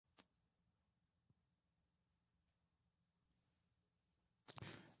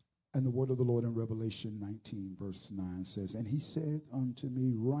And the word of the Lord in Revelation 19, verse 9 says, and he said unto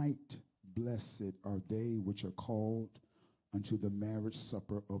me, write, blessed are they which are called unto the marriage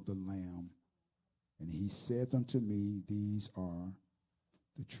supper of the Lamb. And he said unto me, these are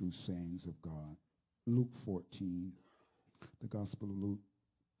the true sayings of God. Luke 14, the Gospel of Luke,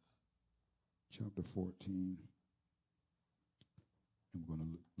 chapter 14. And we're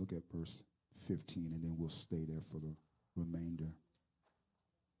going to look at verse 15, and then we'll stay there for the remainder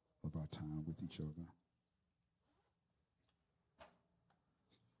of our time with each other.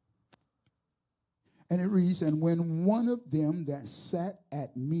 And it reads, and when one of them that sat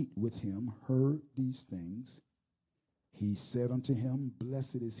at meat with him heard these things, he said unto him,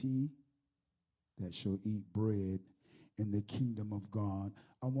 blessed is he that shall eat bread in the kingdom of God.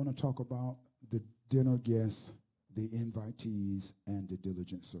 I want to talk about the dinner guests, the invitees, and the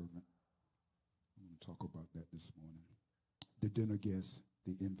diligent servant. I'm going to talk about that this morning. The dinner guests,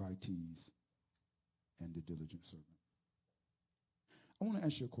 the invitees, and the diligent servant. I want to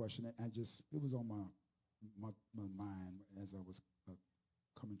ask you a question. It was on my mind as I was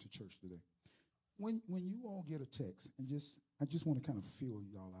coming to church today. When you all get a text, and I just want to kind of feel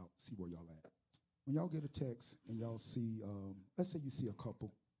y'all out, see where y'all at. When y'all get a text and y'all see, let's say you see a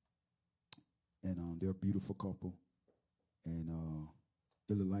couple, and they're a beautiful couple, and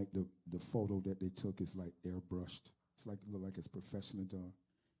it look like the photo that they took is like airbrushed. It's like it look like it's professionally done.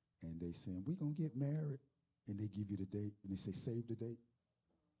 And they saying, we're going to get married. And they give you the date, and they say, save the date.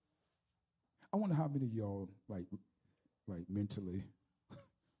 I wonder how many of y'all, like mentally,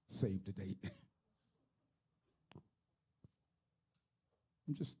 save the date.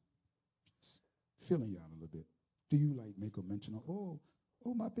 I'm just feeling y'all a little bit. Do you, like, make a mention of, oh,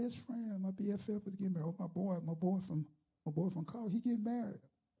 my best friend, my BFF is getting married. Oh, my boy from college, he getting married.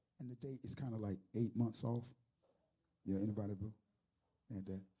 And the date is kind of like 8 months off. Yeah, anybody, boo?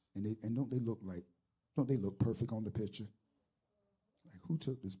 And don't they look perfect on the picture? Like, who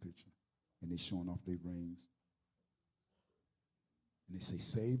took this picture? And they showing off their rings. And they say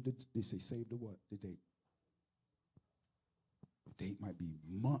save the what? The date. The date might be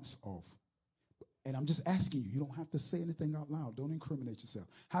months off. And I'm just asking you, you don't have to say anything out loud. Don't incriminate yourself.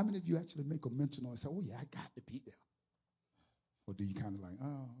 How many of you actually make a mention on and say, oh yeah, I got to be there? Or do you kind of like,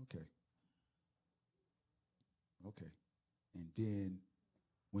 oh, okay. Okay. And then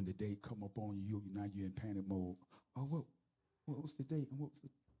when the date come up on you, now you're in panic mode. Oh, what was the date? And what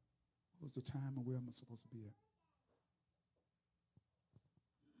was the time and where am I supposed to be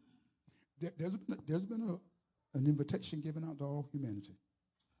at? There's been an invitation given out to all humanity.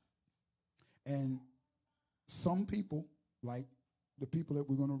 And some people, like the people that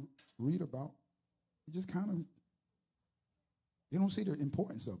we're going to read about, they just kind of, they don't see the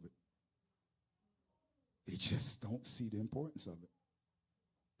importance of it. They just don't see the importance of it.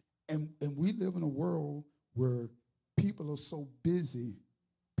 And we live in a world where people are so busy,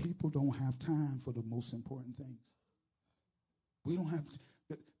 people don't have time for the most important things. We don't have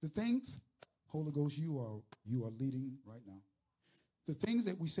the things, Holy Ghost, you are leading right now. The things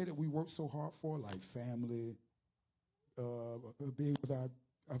that we say that we work so hard for, like family, being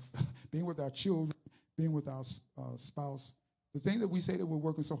with our children, being with our spouse, the things that we say that we're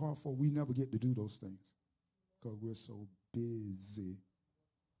working so hard for, we never get to do those things because we're so busy.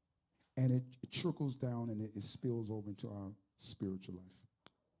 And it trickles down and it spills over into our spiritual life.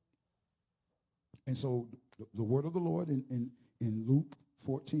 And so the word of the Lord in Luke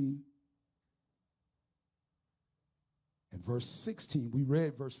 14 and verse 16, we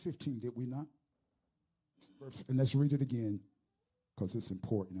read verse 15, did we not? And let's read it again because it's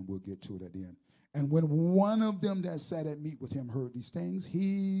important and we'll get to it at the end. And when one of them that sat at meat with him heard these things,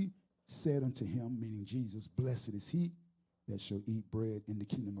 he said unto him, meaning Jesus, blessed is he that shall eat bread in the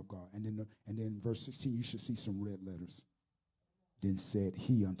kingdom of God. And then verse 16, you should see some red letters. Then said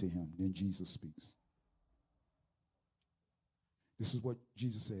he unto him. Then Jesus speaks. This is what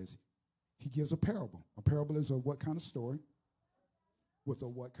Jesus says. He gives a parable. A parable is a what kind of story with a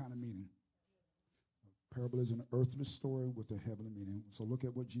what kind of meaning? A parable is an earthly story with a heavenly meaning. So look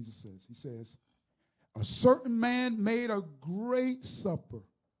at what Jesus says. He says, a certain man made a great supper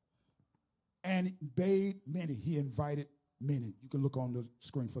and bade many. He invited many. You can look on the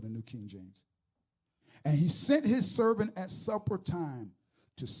screen for the New King James. And he sent his servant at supper time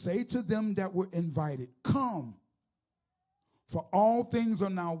to say to them that were invited, come, for all things are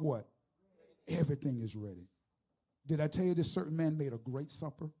now what? Everything is ready. Did I tell you this certain man made a great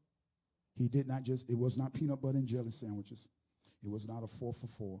supper? He did not just, it was not peanut butter and jelly sandwiches. It was not a 4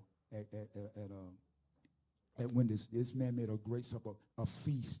 for $4 at Wendy's. This man made a great supper, a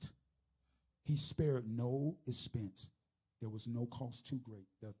feast. He spared no expense. There was no cost too great.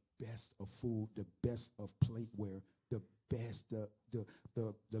 The best of food, the best of plateware, the best, the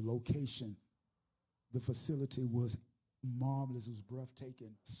location. The facility was marvelous. It was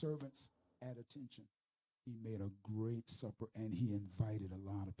breathtaking. Servants at attention. He made a great supper, and he invited a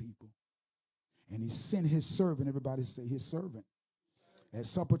lot of people. And he sent his servant, everybody say his servant, at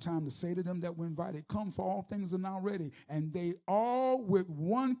supper time to say to them that were invited, come, for all things are now ready. And they all with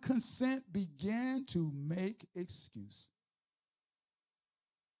one consent began to make excuse.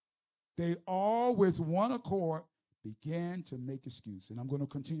 They all with one accord began to make excuse. And I'm going to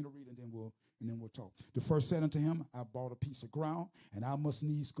continue to read, and then we'll talk. The first said unto him, I bought a piece of ground, and I must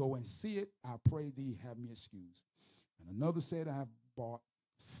needs go and see it. I pray thee, have me excused. And another said, I have bought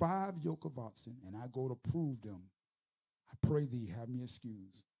 5 yoke of oxen, and I go to prove them. I pray thee, have me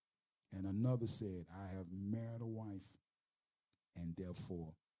excused. And another said, I have married a wife, and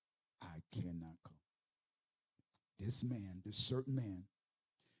therefore I cannot come. This man, this certain man,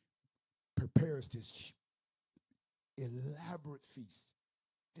 prepares this elaborate feast,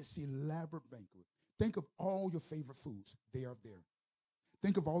 this elaborate banquet. Think of all your favorite foods. They are there.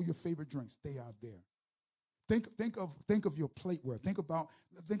 Think of all your favorite drinks. They are there. Think of your plateware. Think about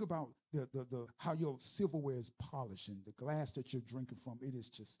the how your silverware is polished and the glass that you're drinking from.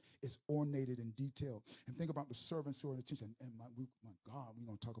 It's ornated in detail. And think about the servants who are in attention. And my God, we're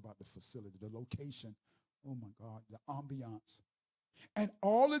going to talk about the facility, the location. Oh my God, the ambiance. And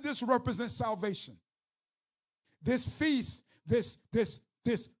all of this represents salvation. This feast, this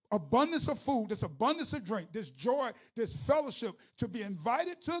abundance of food, this abundance of drink, this joy, this fellowship, to be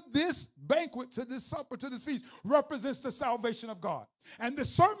invited to this banquet, to this supper, to this feast, represents the salvation of God. And the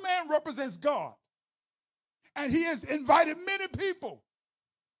certain man represents God. And he has invited many people.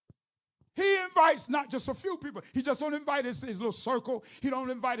 He invites not just a few people. He just don't invite his little circle. He don't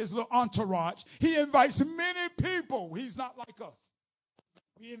invite his little entourage. He invites many people. He's not like us.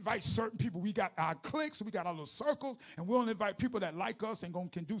 We invite certain people. We got our cliques, we got our little circles, and we'll invite people that like us and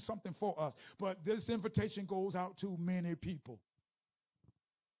can do something for us. But this invitation goes out to many people.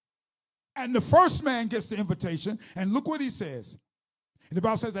 And the first man gets the invitation, and look what he says. And the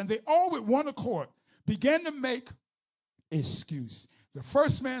Bible says, and they all with one accord began to make excuse. The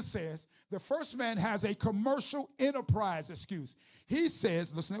first man says, the first man has a commercial enterprise excuse. He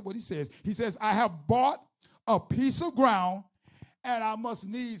says, listen to what he says. He says, I have bought a piece of ground, and I must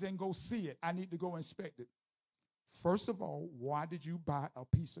needs and go see it. I need to go inspect it. First of all, why did you buy a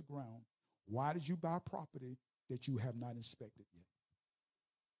piece of ground? Why did you buy property that you have not inspected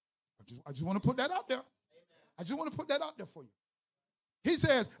yet? I just want to put that out there. Amen. I just want to put that out there for you. He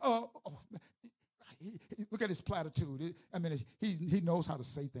says, look at his platitude. He knows how to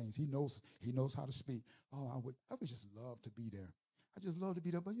say things. He knows how to speak. Oh, I would just love to be there. I just love to be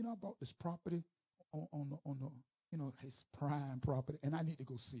there. But I bought this property on the his prime property, and I need to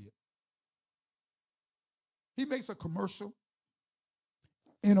go see it. He makes a commercial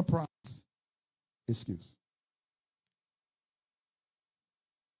enterprise excuse.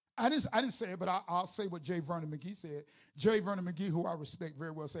 I didn't say it, but I'll say what J. Vernon McGee said. J. Vernon McGee, who I respect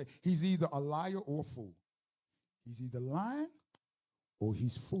very well, said he's either a liar or a fool. He's either lying or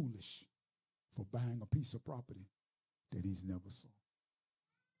he's foolish for buying a piece of property that he's never saw.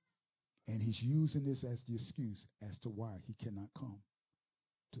 And he's using this as the excuse as to why he cannot come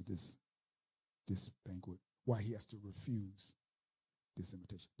to this banquet, why he has to refuse this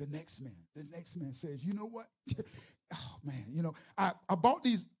invitation. The next man says, you know what? Oh man, I bought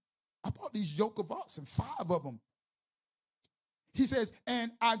these yoke of oxen, 5 of them. He says,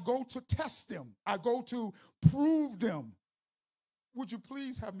 and I go to test them. I go to prove them. Would you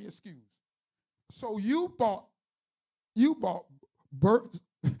please have me excused? So you bought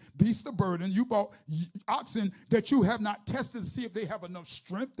beasts of burden. You bought oxen that you have not tested to see if they have enough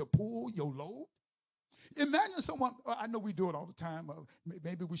strength to pull your load. Imagine someone, I know we do it all the time.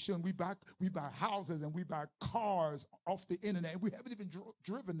 Maybe we shouldn't. We buy houses and we buy cars off the internet. We haven't even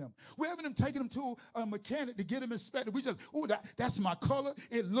driven them. We haven't even taken them to a mechanic to get them inspected. We just, that's my color.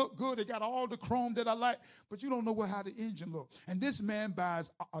 It looked good. It got all the chrome that I like. But you don't know how the engine look. And this man buys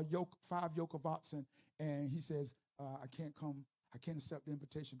 5 yoke of oxen, and he says, I can't come. I can't accept the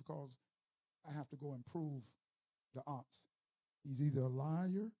invitation because I have to go and prove the ox. He's either a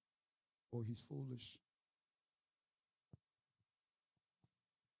liar or he's foolish.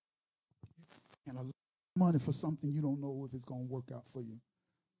 And a lot of money for something you don't know if it's going to work out for you.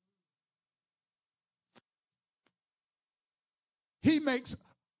 He makes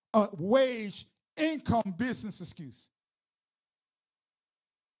a wage income business excuse.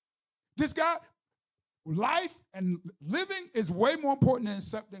 This guy, life and living is way more important than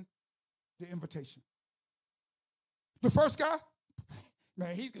accepting the invitation. The first guy,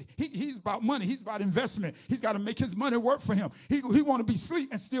 Man, he's about money. He's about investment. He's got to make his money work for him. He want to be asleep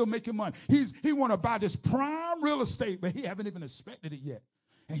and still making money. He want to buy this prime real estate, but he haven't even inspected it yet.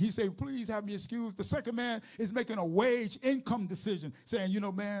 And he say, please have me excused. The second man is making a wage income decision, saying,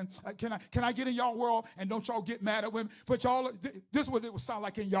 man, can I get in y'all world? And don't y'all get mad at women? But y'all, this is what it would sound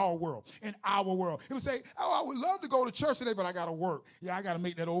like in y'all world, in our world. It would say, oh, I would love to go to church today, but I got to work. Yeah, I got to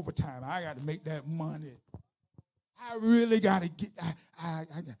make that overtime. I got to make that money. I really got to get, I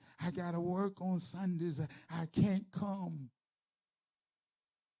got to work on Sundays. I can't come.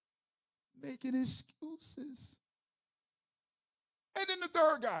 Making excuses. And then the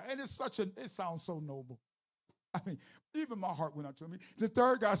third guy, and it sounds so noble. I mean, even my heart went out to me. The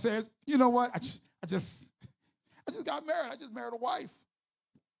third guy says, you know what? I just got married. I just married a wife.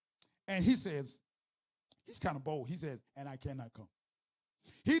 And he says, he's kind of bold. He says, and I cannot come.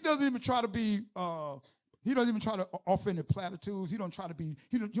 He doesn't even try to be, he doesn't even try to offer any platitudes. He don't try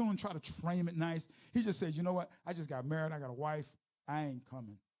to frame it nice. He just says, you know what? I just got married. I got a wife. I ain't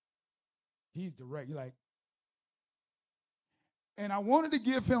coming. He's direct. He's like, and I wanted to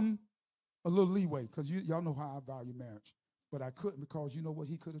give him a little leeway because y'all know how I value marriage. But I couldn't because you know what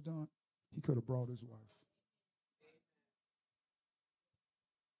he could have done? He could have brought his wife.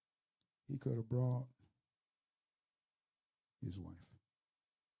 He could have brought his wife.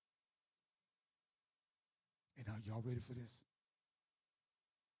 And are y'all ready for this?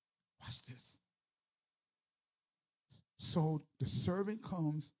 Watch this. So the servant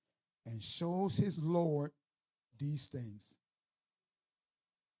comes and shows his Lord these things.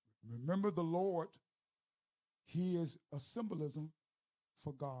 Remember the Lord, he is a symbolism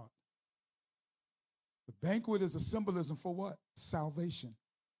for God. The banquet is a symbolism for what? Salvation.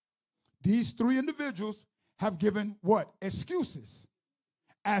 These three individuals have given what? Excuses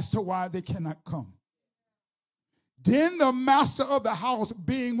as to why they cannot come. Then the master of the house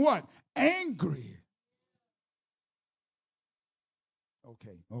being what? Angry.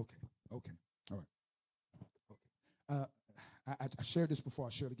 Okay. All right. Okay. I shared this before. I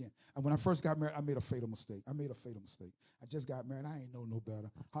share it again. And when I first got married, I made a fatal mistake. I just got married. I ain't know no better.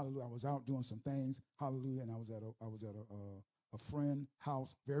 Hallelujah. I was out doing some things. Hallelujah. And I was at a friend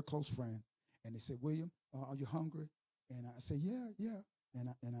house, very close friend. And they said, William, are you hungry? And I said, yeah. And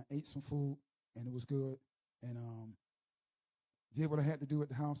I ate some food, and it was good. And did what I had to do at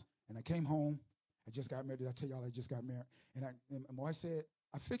the house. And I came home. I just got married. Did I tell y'all I just got married? And my wife said,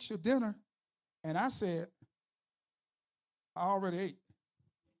 I fixed your dinner. And I said, I already ate.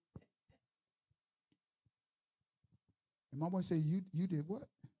 And my wife said, you did what?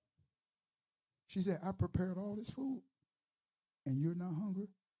 She said, I prepared all this food, and you're not hungry?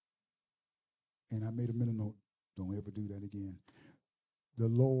 And I made a mental note, don't ever do that again. The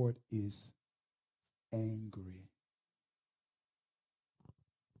Lord is angry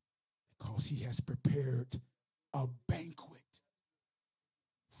because he has prepared a banquet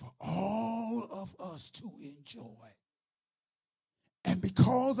for all of us to enjoy. And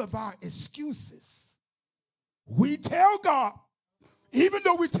because of our excuses, we tell God, even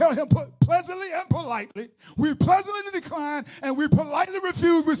though we tell him pleasantly and politely, we pleasantly decline and we politely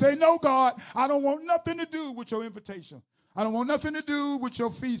refuse. We say, no, God, I don't want nothing to do with your invitation. I don't want nothing to do with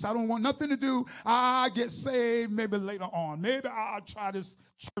your feast. I don't want nothing to do. I get saved maybe later on. Maybe I'll try this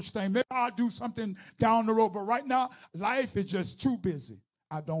church thing. Maybe I'll do something down the road. But right now, life is just too busy.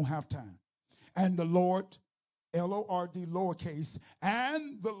 I don't have time. And the Lord, L-O-R-D lowercase,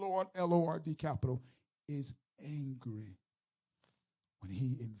 and the Lord, L-O-R-D capital, is angry when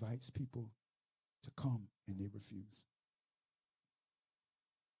he invites people to come and they refuse.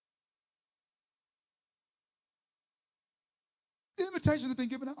 The invitation has been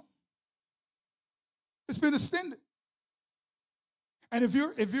given out. It's been extended. And if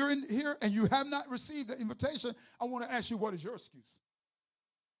you're in here and you have not received the invitation, I want to ask you, what is your excuse?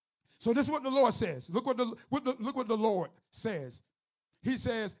 So this is what the Lord says. Look what the Lord says. He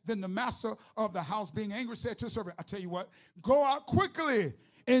says, then the master of the house being angry said to the servant, I tell you what, go out quickly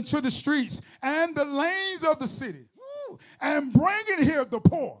into the streets and the lanes of the city and bring in here the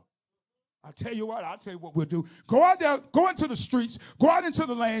poor. I'll tell you what we'll do. Go out there, go into the streets, go out into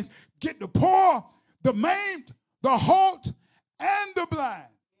the lanes, get the poor, the maimed, the halt, and the blind,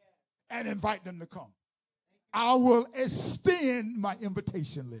 and invite them to come. I will extend my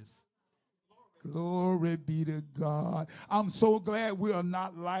invitation list. Glory be to God. I'm so glad we are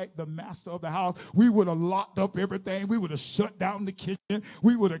not like the master of the house. We would have locked up everything. We would have shut down the kitchen.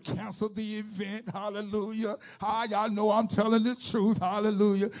 We would have canceled the event. Hallelujah. Y'all know I'm telling the truth.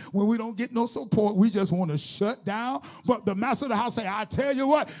 Hallelujah. When we don't get no support, we just want to shut down. But the master of the house say, I tell you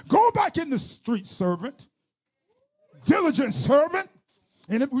what, go back in the street, servant. Diligent servant.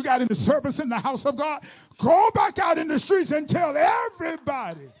 And if we got any service in the house of God, go back out in the streets and tell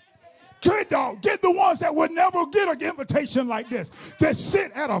everybody. Good dog. Get the ones that would never get an invitation like this, that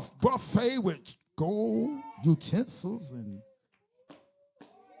sit at a buffet with gold utensils. And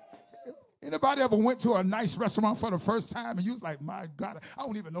anybody ever went to a nice restaurant for the first time and you was like, my God, I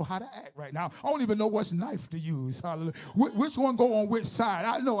don't even know how to act right now. I don't even know which knife to use. Hallelujah. Which one go on which side?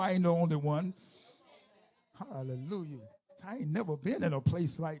 I know I ain't the only one. Hallelujah. I ain't never been in a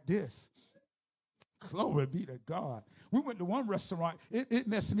place like this. Glory be to God. We went to one restaurant. It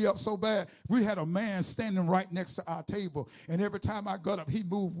messed me up so bad. We had a man standing right next to our table, and every time I got up, he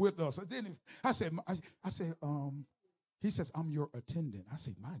moved with us. And then he says, I'm your attendant. I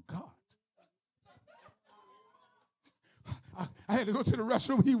said, my God. I had to go to the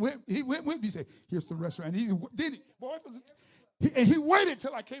restroom. He went with me. He said, here's the restaurant. And he waited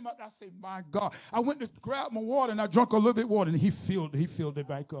till I came out. I said, my God. I went to grab my water, and I drank a little bit of water, and he filled it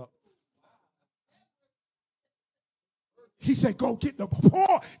back up. He said, go get the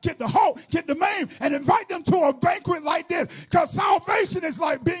poor, get the whole, get the main, and invite them to a banquet like this. Because salvation is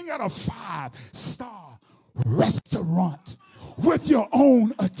like being at a 5-star restaurant with your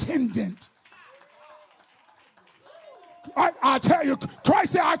own attendant. I tell you,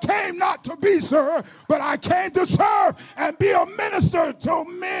 Christ said, I came not to be served, but I came to serve and be a minister to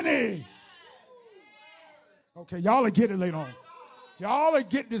many. Okay, y'all will get it later on. Y'all will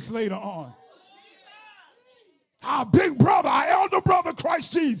get this later on. Our big brother, our elder brother,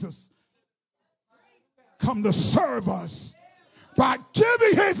 Christ Jesus, come to serve us by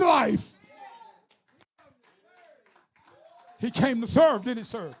giving his life. He came to serve, didn't he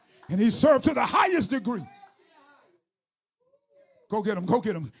serve? And he served to the highest degree. Go get him, go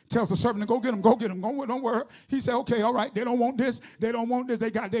get him. Tells the servant to go get him, go get him. Don't worry. He said, okay, all right, they don't want this. They don't want this.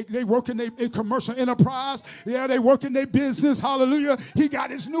 They work in their commercial enterprise. Yeah, they work in their business. Hallelujah. He got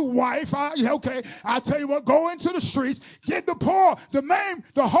his new wife. Okay, I tell you what, go into the streets, get the poor, the maimed,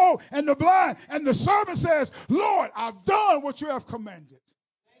 the whole, and the blind. And the servant says, Lord, I've done what you have commanded.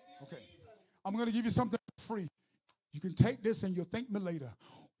 Okay, I'm going to give you something free. You can take this and you'll thank me later.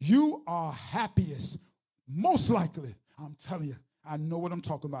 You are happiest, most likely, I'm telling you. I know what I'm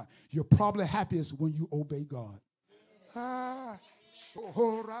talking about. You're probably happiest when you obey God.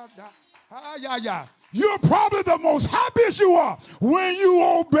 You're probably the most happiest you are when you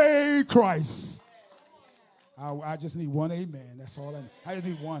obey Christ. I just need one amen. That's all I need. I just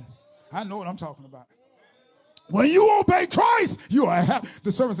need one. I know what I'm talking about. When you obey Christ, you are happy.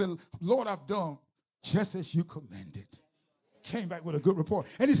 The servant said, Lord, I've done just as you commanded. Came back with a good report.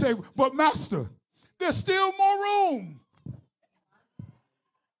 And he said, but master, there's still more room.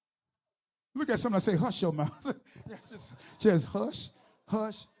 Look at somebody and say, hush your mouth. just hush,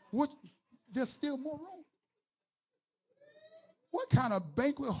 hush. There's still more room. What kind of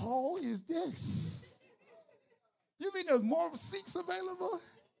banquet hall is this? You mean there's more seats available?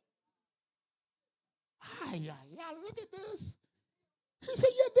 Look at this. He said,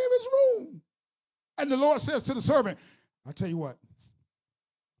 yeah, there is room. And the Lord says to the servant, I'll tell you what.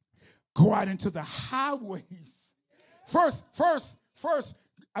 Go out into the highways. First,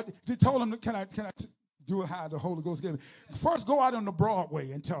 they told him, can I do it how the Holy Ghost gave me? First, go out on the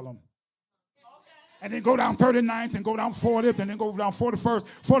Broadway and tell them. And then go down 39th and go down 40th and then go down 41st,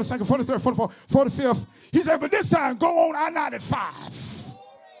 42nd, 43rd, 44th, 45th. He said, but this time, go on I-95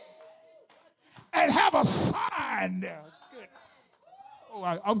 and have a sign there.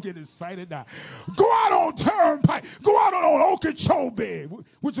 Oh, I'm getting excited now. Go out on Turnpike. Go out on Okeechobee,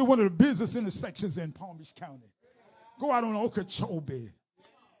 which is one of the business intersections in Palm Beach County. Go out on Okeechobee.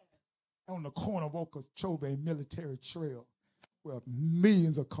 On the corner of Okeechobee Military Trail, where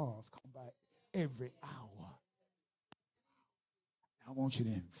millions of cars come by every hour. I want you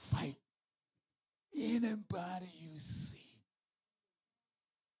to invite anybody you see.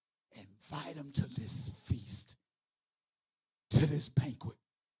 Invite them to this feast, to this banquet.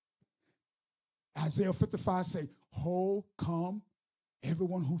 Isaiah 55 say, ho, come,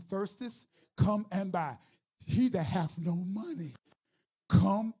 everyone who thirsteth, come and buy. He that hath no money,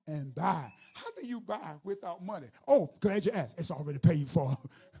 come and buy. How do you buy without money? Oh, glad you asked. It's already paid for.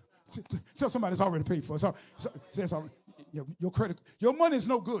 Tell somebody it's already paid for. Your money is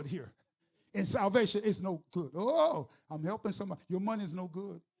no good here. In salvation, it's no good. Oh, I'm helping somebody. Your money is no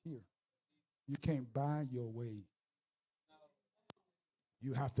good here. You can't buy your way.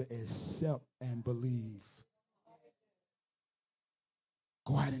 You have to accept and believe.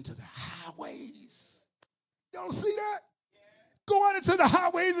 Go out into the highways. Y'all see that? Go out into the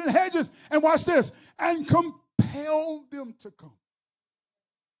highways and hedges and watch this and compel them to come.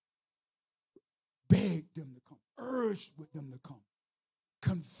 Beg them to come. Urge with them to come.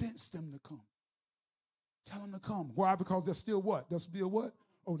 Convince them to come. Tell them to come. Why? Because there's still what? There's still what?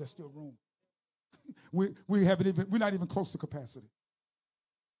 Oh, there's still room. We're not even close to capacity.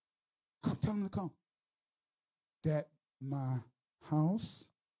 Come, tell them to come. That my house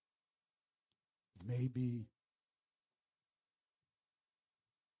may be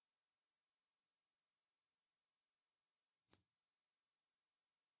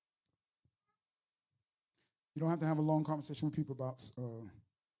you don't have to have a long conversation with people about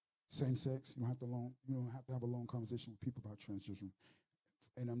same sex. You don't have to have a long conversation with people about transgender.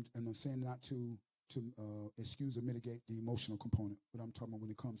 And I'm saying not to excuse or mitigate the emotional component, but I'm talking about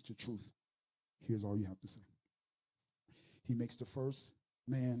when it comes to truth. Here's all you have to say. He makes the first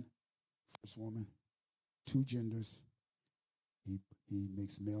man, first woman, two genders. He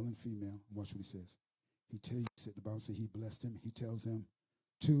makes male and female. Watch what he says. The Bible says he blessed him. He tells him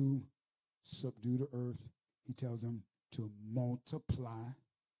to subdue the earth. He tells him to multiply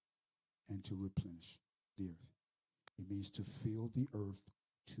and to replenish the earth. It means to fill the earth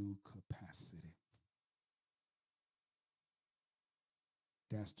to capacity.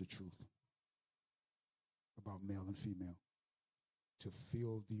 That's the truth about male and female. To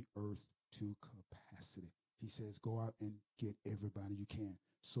fill the earth to capacity. He says, go out and get everybody you can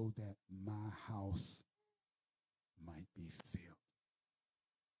so that my house might be filled.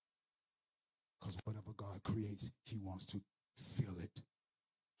 Because whatever God creates, he wants to fill it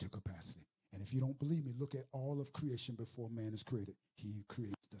to capacity. And if you don't believe me, look at all of creation before man is created. He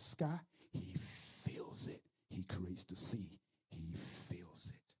creates the sky. He fills it. He creates the sea. He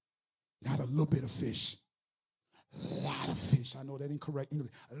fills it. Not a little bit of fish. A lot of fish. I know that incorrect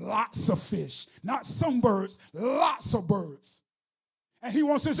English. Lots of fish. Not some birds. Lots of birds. And he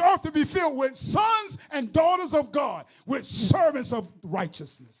wants this earth to be filled with sons and daughters of God, with servants of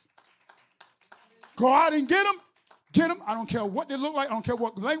righteousness. Go out and get them. Get them. I don't care what they look like. I don't care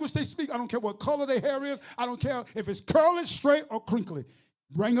what language they speak. I don't care what color their hair is. I don't care if it's curly, straight, or crinkly.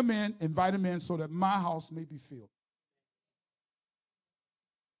 Bring them in, invite them in so that my house may be filled.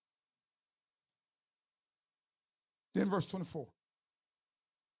 Then verse 24.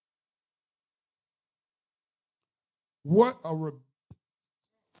 What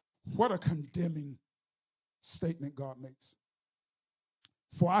a condemning statement God makes.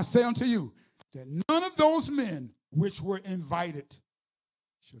 For I say unto you that none of those men which were invited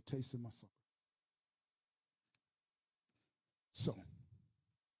shall taste of my supper. So,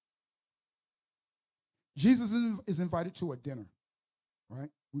 Jesus is invited to a dinner, right?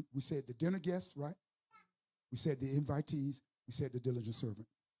 We said the dinner guests, right? We said the invitees. We said the diligent servant.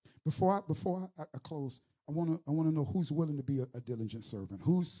 Before I close, I want to know who's willing to be a diligent servant,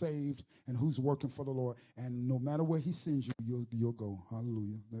 who's saved and who's working for the Lord. And no matter where he sends you, you'll go.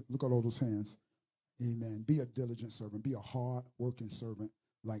 Hallelujah. Look at all those hands. Amen. Be a diligent servant. Be a hard-working servant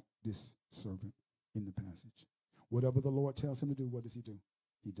like this servant in the passage. Whatever the Lord tells him to do, what does he do?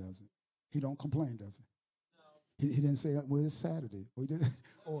 He does it. He don't complain, does he? No. He didn't say, well, it's Saturday.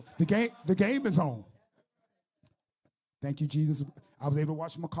 Or the game is on. Thank you, Jesus. I was able to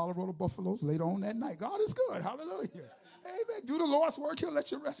watch my Colorado Buffaloes later on that night. God is good. Hallelujah. Amen. Do the Lord's work. He'll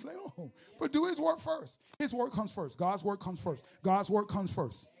let you rest later on. But do his work first. His work comes first. God's work comes first. God's work comes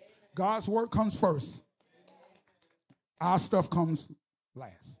first. God's work comes first. Our stuff comes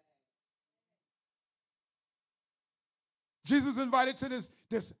last. Jesus invited to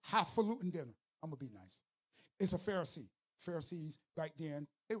this highfalutin dinner. I'm going to be nice. It's a Pharisee. Pharisees back then,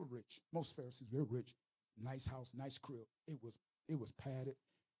 they were rich. Most Pharisees, they were rich. Nice house, nice crib. It was padded.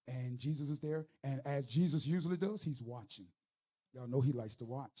 And Jesus is there. And as Jesus usually does, he's watching. Y'all know he likes to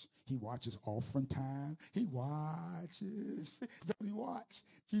watch. He watches offering time. He watches. Don't he watch?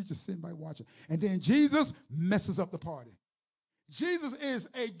 He's just sitting by watching. And then Jesus messes up the party. Jesus is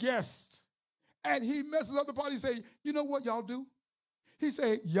a guest. And he messes up the party. He say, you know what y'all do? He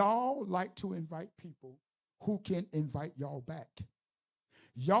say, y'all like to invite people who can invite y'all back.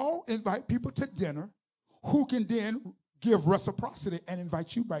 Y'all invite people to dinner who can then give reciprocity and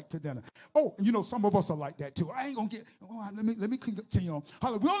invite you back to dinner. Oh, you know, some of us are like that too. I ain't going to get, let me continue on.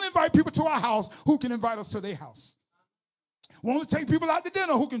 We only invite people to our house who can invite us to their house. We only take people out to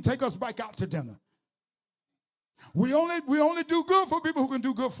dinner who can take us back out to dinner. We only do good for people who can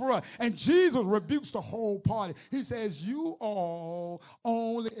do good for us. And Jesus rebukes the whole party. He says, you all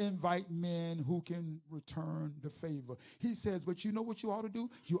only invite men who can return the favor. He says, but you know what you ought to do?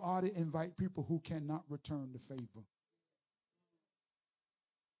 You ought to invite people who cannot return the favor.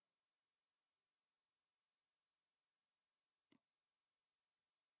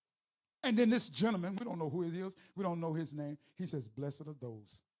 And then this gentleman, we don't know who he is. We don't know his name. He says, blessed are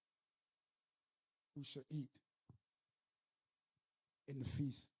those who shall eat in the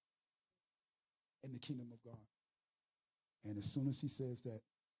feast in the kingdom of God. And as soon as he says that,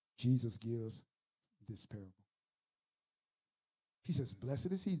 Jesus gives this parable. He says,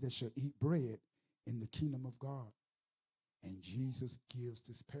 blessed is he that shall eat bread in the kingdom of God. And Jesus gives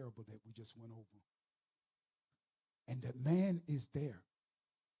this parable that we just went over. And that man is there.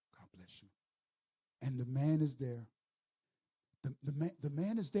 God bless you. And the man is there. The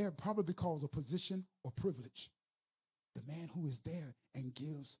man is there probably because of position or privilege. The man who is there and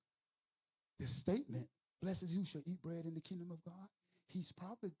gives this statement, blessed is who shall eat bread in the kingdom of God. He's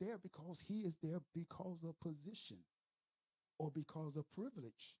probably there because he is there because of position or because of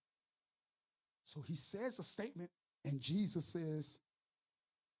privilege. So he says a statement, and Jesus says,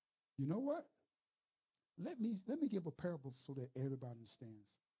 you know what? Let me give a parable so that everybody understands.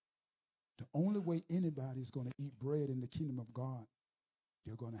 The only way anybody is going to eat bread in the kingdom of God,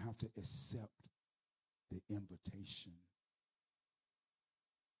 they're going to have to accept the invitation.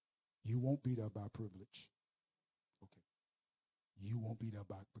 You won't be there by privilege. Okay. You won't be there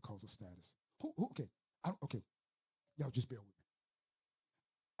by because of status. Okay. Okay. Y'all just bear with me.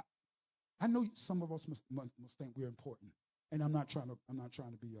 I know some of us must think we're important, and I'm not trying to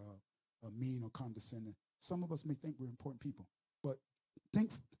be mean or condescending. Some of us may think we're important people, but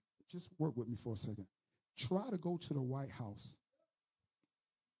just work with me for a second. Try to go to the White House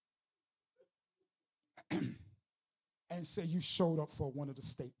and say you showed up for one of the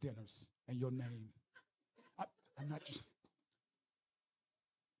state dinners and your name. I'm not just.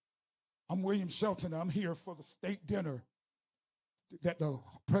 I'm William Shelton. I'm here for the state dinner that the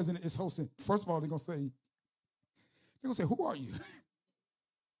president is hosting. First of all, they're gonna say, who are you?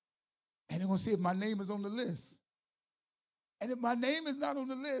 And they're gonna see if my name is on the list. And if my name is not on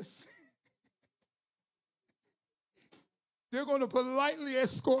the list, they're going to politely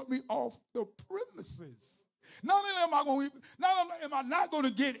escort me off the premises. Not only am I not going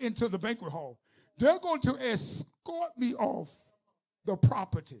to get into the banquet hall, they're going to escort me off the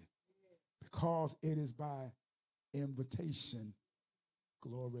property because it is by invitation.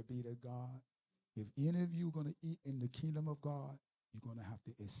 Glory be to God. If any of you are going to eat in the kingdom of God, you're going to have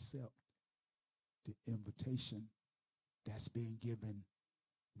to accept the invitation that's being given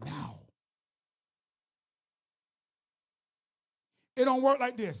now. It don't work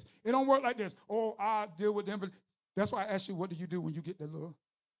like this. It don't work like this. Oh, I deal with them. That's why I asked you, what do you do when you get the little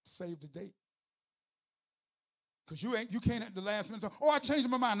save the date? Because you can't at the last minute say, oh, I changed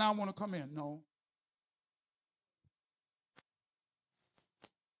my mind. Now I want to come in. No.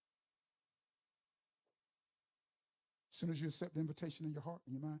 As soon as you accept the invitation in your heart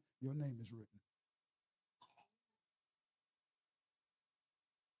and your mind, your name is written.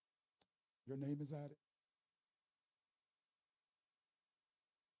 Your name is added.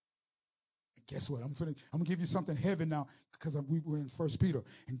 And guess what? I'm going to give you something heavy now because we were in 1 Peter.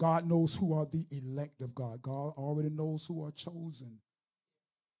 And God knows who are the elect of God. God already knows who are chosen.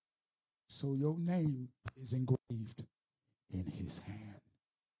 So your name is engraved in his hand.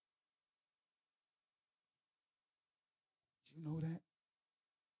 Did you know that?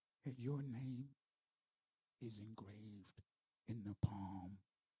 That your name is engraved in the palm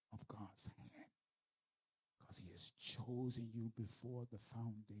of God's hand. Because he has chosen you before the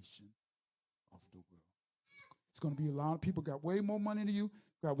foundation of the world. It's going to be a lot of people got way more money than you,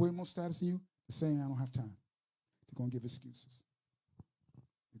 got way more status than you. They're saying, I don't have time. They're going to give excuses.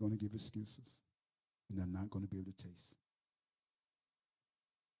 They're going to give excuses. And they're not going to be able to taste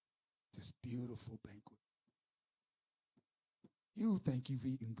this beautiful banquet. You think you've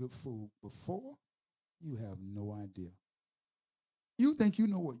eaten good food before? You have no idea. You think you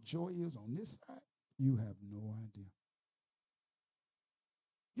know what joy is on this side? You have no idea.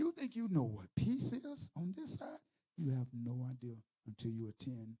 You think you know what peace is on this side? You have no idea until you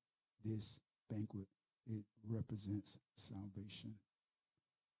attend this banquet. It represents salvation.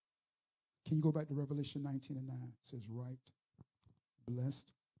 Can you go back to Revelation 19:9? It says, right,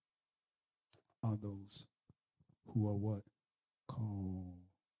 blessed are those who are what? Called.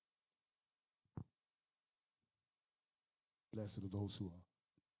 Blessed are those who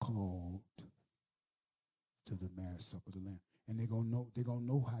are called to the marriage supper of the Lamb. And they're gonna know they're gonna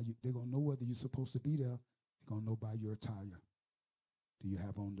know whether you're supposed to be there. They're gonna know by your attire. Do you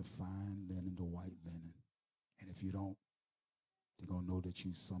have on the fine linen, the white linen? And if you don't, they're gonna know that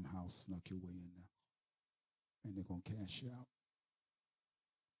you somehow snuck your way in there. And they're gonna cash you out.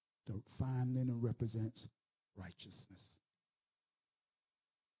 The fine linen represents righteousness.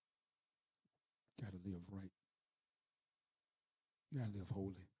 Gotta live right. You gotta live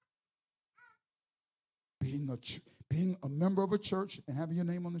holy. Being a member of a church and having your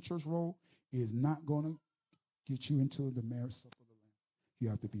name on the church roll is not going to get you into the marriage supper of the Lamb. You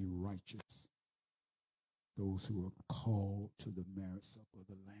have to be righteous. Those who are called to the marriage supper of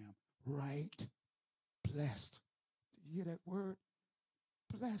the Lamb. Right? Blessed. Do you hear that word?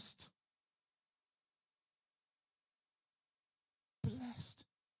 Blessed. Blessed.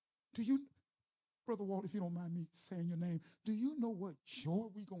 Do you, Brother Walt, if you don't mind me saying your name, do you know what joy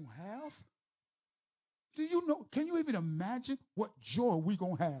we're going to have? Do you know, can you even imagine what joy we're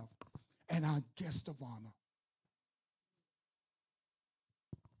going to have? And our guest of honor,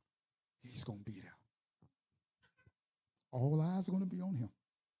 he's going to be there. All eyes are going to be on him.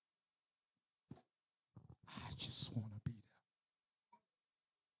 I just want to be there.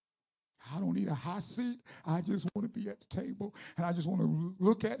 I don't need a high seat. I just want to be at the table, and I just want to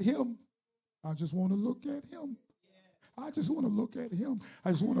look at him. I just want to look at him. I just want to look at him.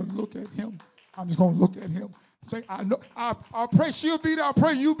 I just want to look at him. I'm just going to look at him. I know. I pray she'll be there. I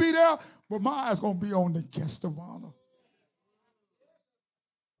pray you be there. But my eyes going to be on the guest of honor.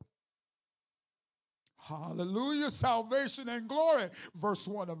 Hallelujah. Salvation and glory. Verse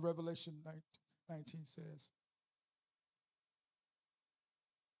 1 of Revelation 19 says,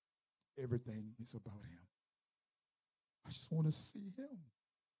 everything is about him. I just want to see him.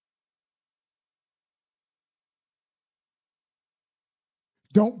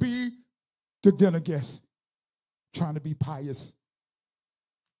 Don't be the dinner guest trying to be pious,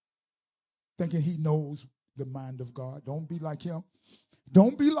 thinking he knows the mind of God. Don't be like him.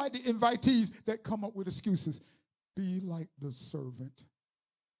 Don't be like the invitees that come up with excuses. Be like the servant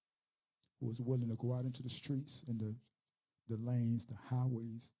who was willing to go out into the streets and the lanes, the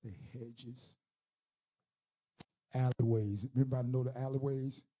highways, the hedges, alleyways. Everybody know the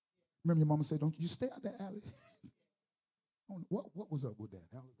alleyways? Remember your mama said, don't you stay out that alley? What was up with that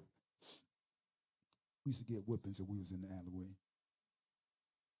alleyway? We used to get whippings if we was in the alleyway.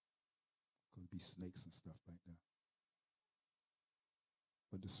 Could be snakes and stuff back there.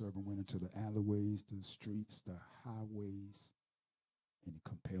 But the servant went into the alleyways, the streets, the highways, and he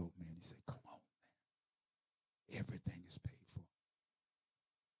compelled man. He said, come on, man. Everything is paid for.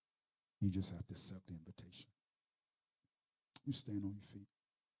 You just have to accept the invitation. You stand on your feet.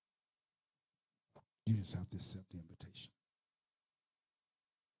 You just have to accept the invitation.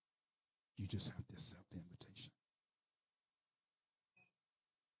 You just have to accept the invitation.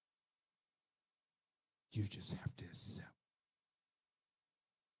 You just have to accept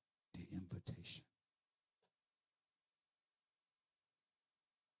the invitation.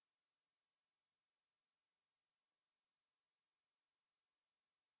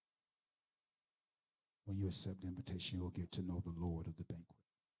 When you accept the invitation, you'll get to know the Lord of the banquet.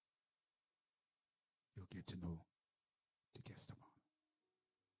 You'll get to know the guest of honor.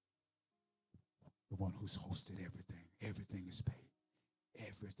 The one who's hosted everything. Everything is paid.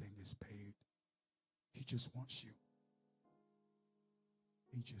 Everything is paid. He just wants you.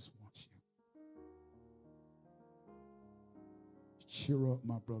 He just wants you. Cheer up,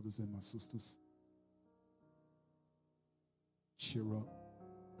 my brothers and my sisters. Cheer up.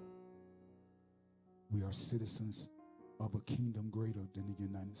 We are citizens of a kingdom greater than the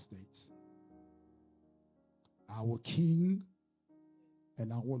United States. Our King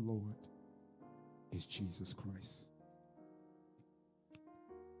and our Lord is Jesus Christ.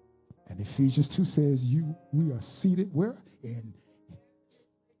 And Ephesians 2 says, we are seated where? In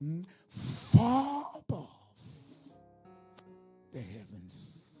far above the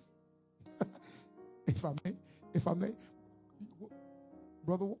heavens. if I may,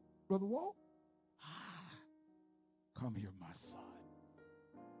 Brother Walt, come here, my son.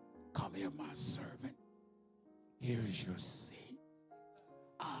 Come here, my servant. Here is your seat.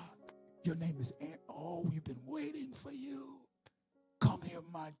 Your name is Aunt. Oh, we've been waiting for you. Come here,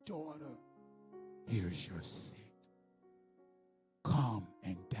 my daughter. Here's your seat. Come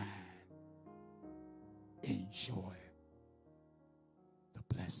and dine. Enjoy the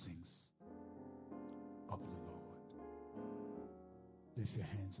blessings of the Lord. Lift your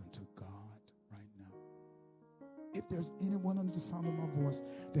hands unto God right now. If there's anyone under the sound of my voice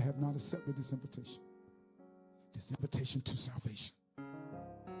that have not accepted this invitation to salvation,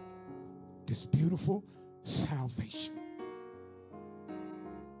 this beautiful salvation,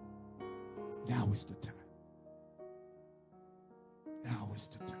 now is the time. Now is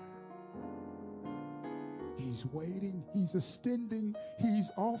the time. He's waiting. He's extending.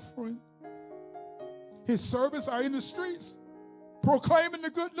 He's offering. His servants are in the streets proclaiming the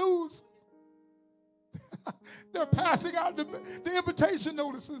good news. They're passing out the invitation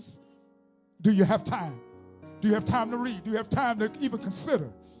notices. Do you have time? Do you have time to read? Do you have time to even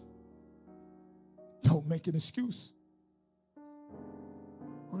consider? Don't make an excuse.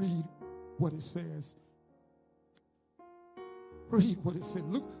 Read what it says. Read what it said.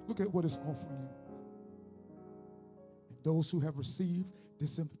 Look at what it's offering you. And those who have received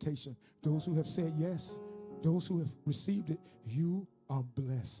this invitation, those who have said yes, those who have received it, you are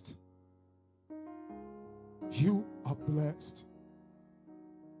blessed. You are blessed.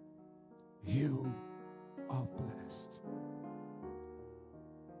 You are blessed.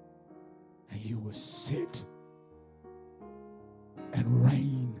 And you will sit and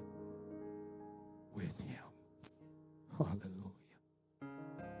reign with him. Hallelujah.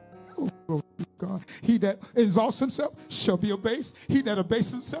 Oh, glory to God. He that exalts himself shall be abased. He that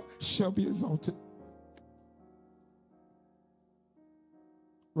abases himself shall be exalted.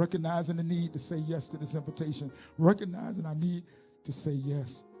 Recognizing the need to say yes to this invitation. Recognizing I need to say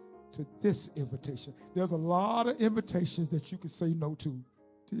yes to this invitation. There's a lot of invitations that you can say no to.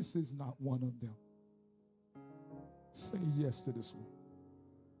 This is not one of them. Say yes to this one.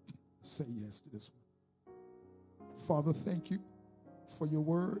 Say yes to this one. Father, thank you for your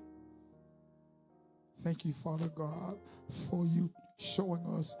word. Thank you, Father God, for you showing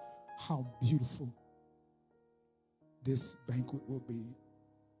us how beautiful this banquet will be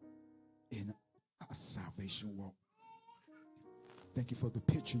in our salvation walk. Thank you for the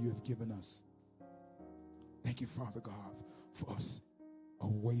picture you have given us. Thank you, Father God, for us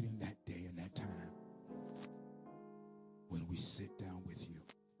awaiting that day and that time when we sit down with you,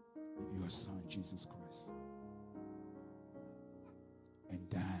 with your Son, Jesus Christ, and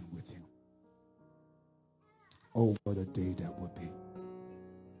dine with him. Oh, what a day that would be.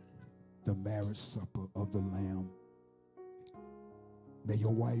 The marriage supper of the Lamb. May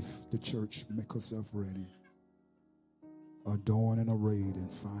your wife, the church, make herself ready, adorned and arrayed in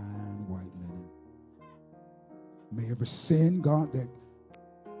fine white linen. May every sin, God, that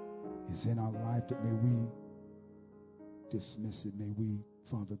is in our life, that may we dismiss it. May we,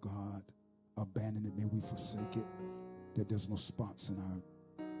 Father God, abandon it. May we forsake it. That there's no spots in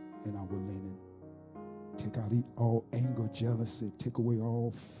our linen. Take out all anger, jealousy. Take away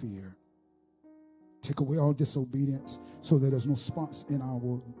all fear. Take away all disobedience so that there's no spots in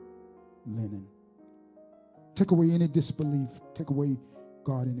our linen. Take away any disbelief. Take away,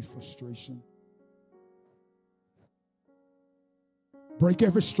 God, any frustration. Break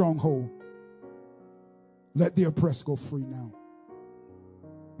every stronghold. Let the oppressed go free now.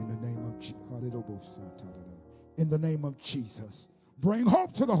 In the name of Jesus. Bring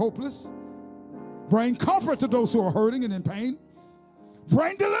hope to the hopeless. Bring comfort to those who are hurting and in pain.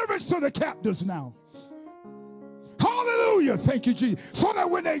 Bring deliverance to the captives now. Hallelujah. Thank you, Jesus. So that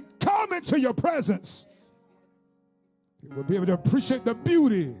when they come into your presence, they will be able to appreciate the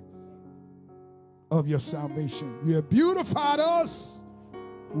beauty of your salvation. You have beautified us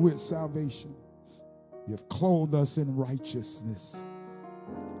with salvation. You have clothed us in righteousness.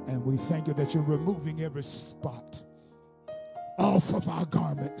 And we thank you that you're removing every spot off of our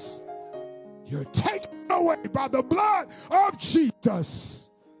garments. You're taking it away by the blood of Jesus.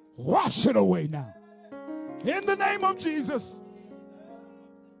 Wash it away now. In the name of Jesus.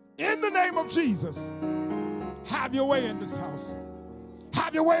 In the name of Jesus. Have your way in this house.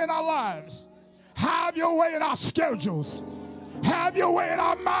 Have your way in our lives. Have your way in our schedules. Have your way in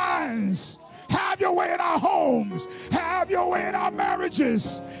our minds. Have your way in our homes. Have your way in our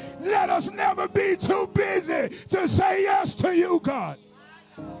marriages. Let us never be too busy to say yes to you, God.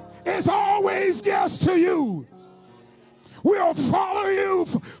 It's always yes to you. We'll follow you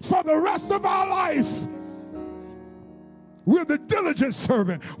for the rest of our life. We're the diligent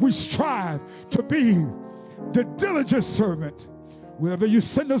servant. We strive to be the diligent servant. Wherever you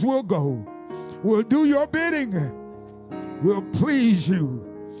send us, we'll go. We'll do your bidding. We'll please you.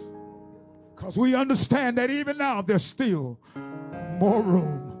 Because we understand that even now there's still more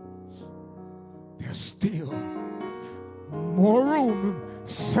room. There's still more room.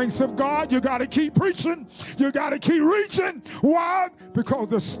 Saints of God, you got to keep preaching. You got to keep reaching. Why? Because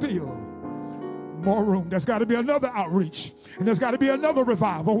there's still more room. There's got to be another outreach. And there's got to be another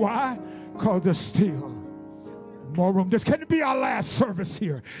revival. Why? Because there's still more room. This can't be our last service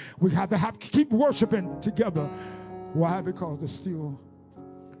here. We have to keep worshiping together. Why? Because there's still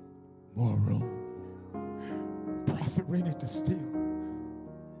more room. Prophet Rennie, there's still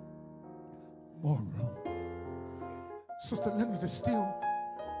more room. Sister Linda, there's still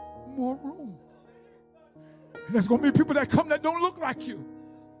more room. And there's going to be people that come that don't look like you.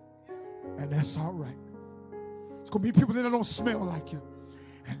 And that's all right. It's going to be people that don't smell like you.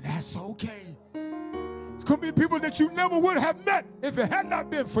 And that's okay. It's going to be people that you never would have met if it had not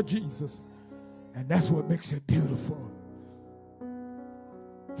been for Jesus. And that's what makes it beautiful.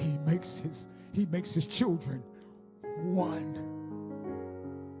 He makes his children one.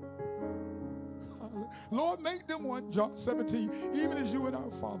 Hallelujah. Lord, make them one. John 17, even as you and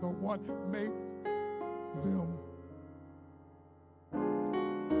our Father are one, make them one.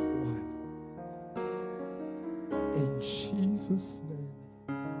 In Jesus' name.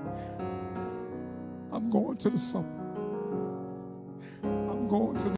 I'm going to the supper. I'm going to the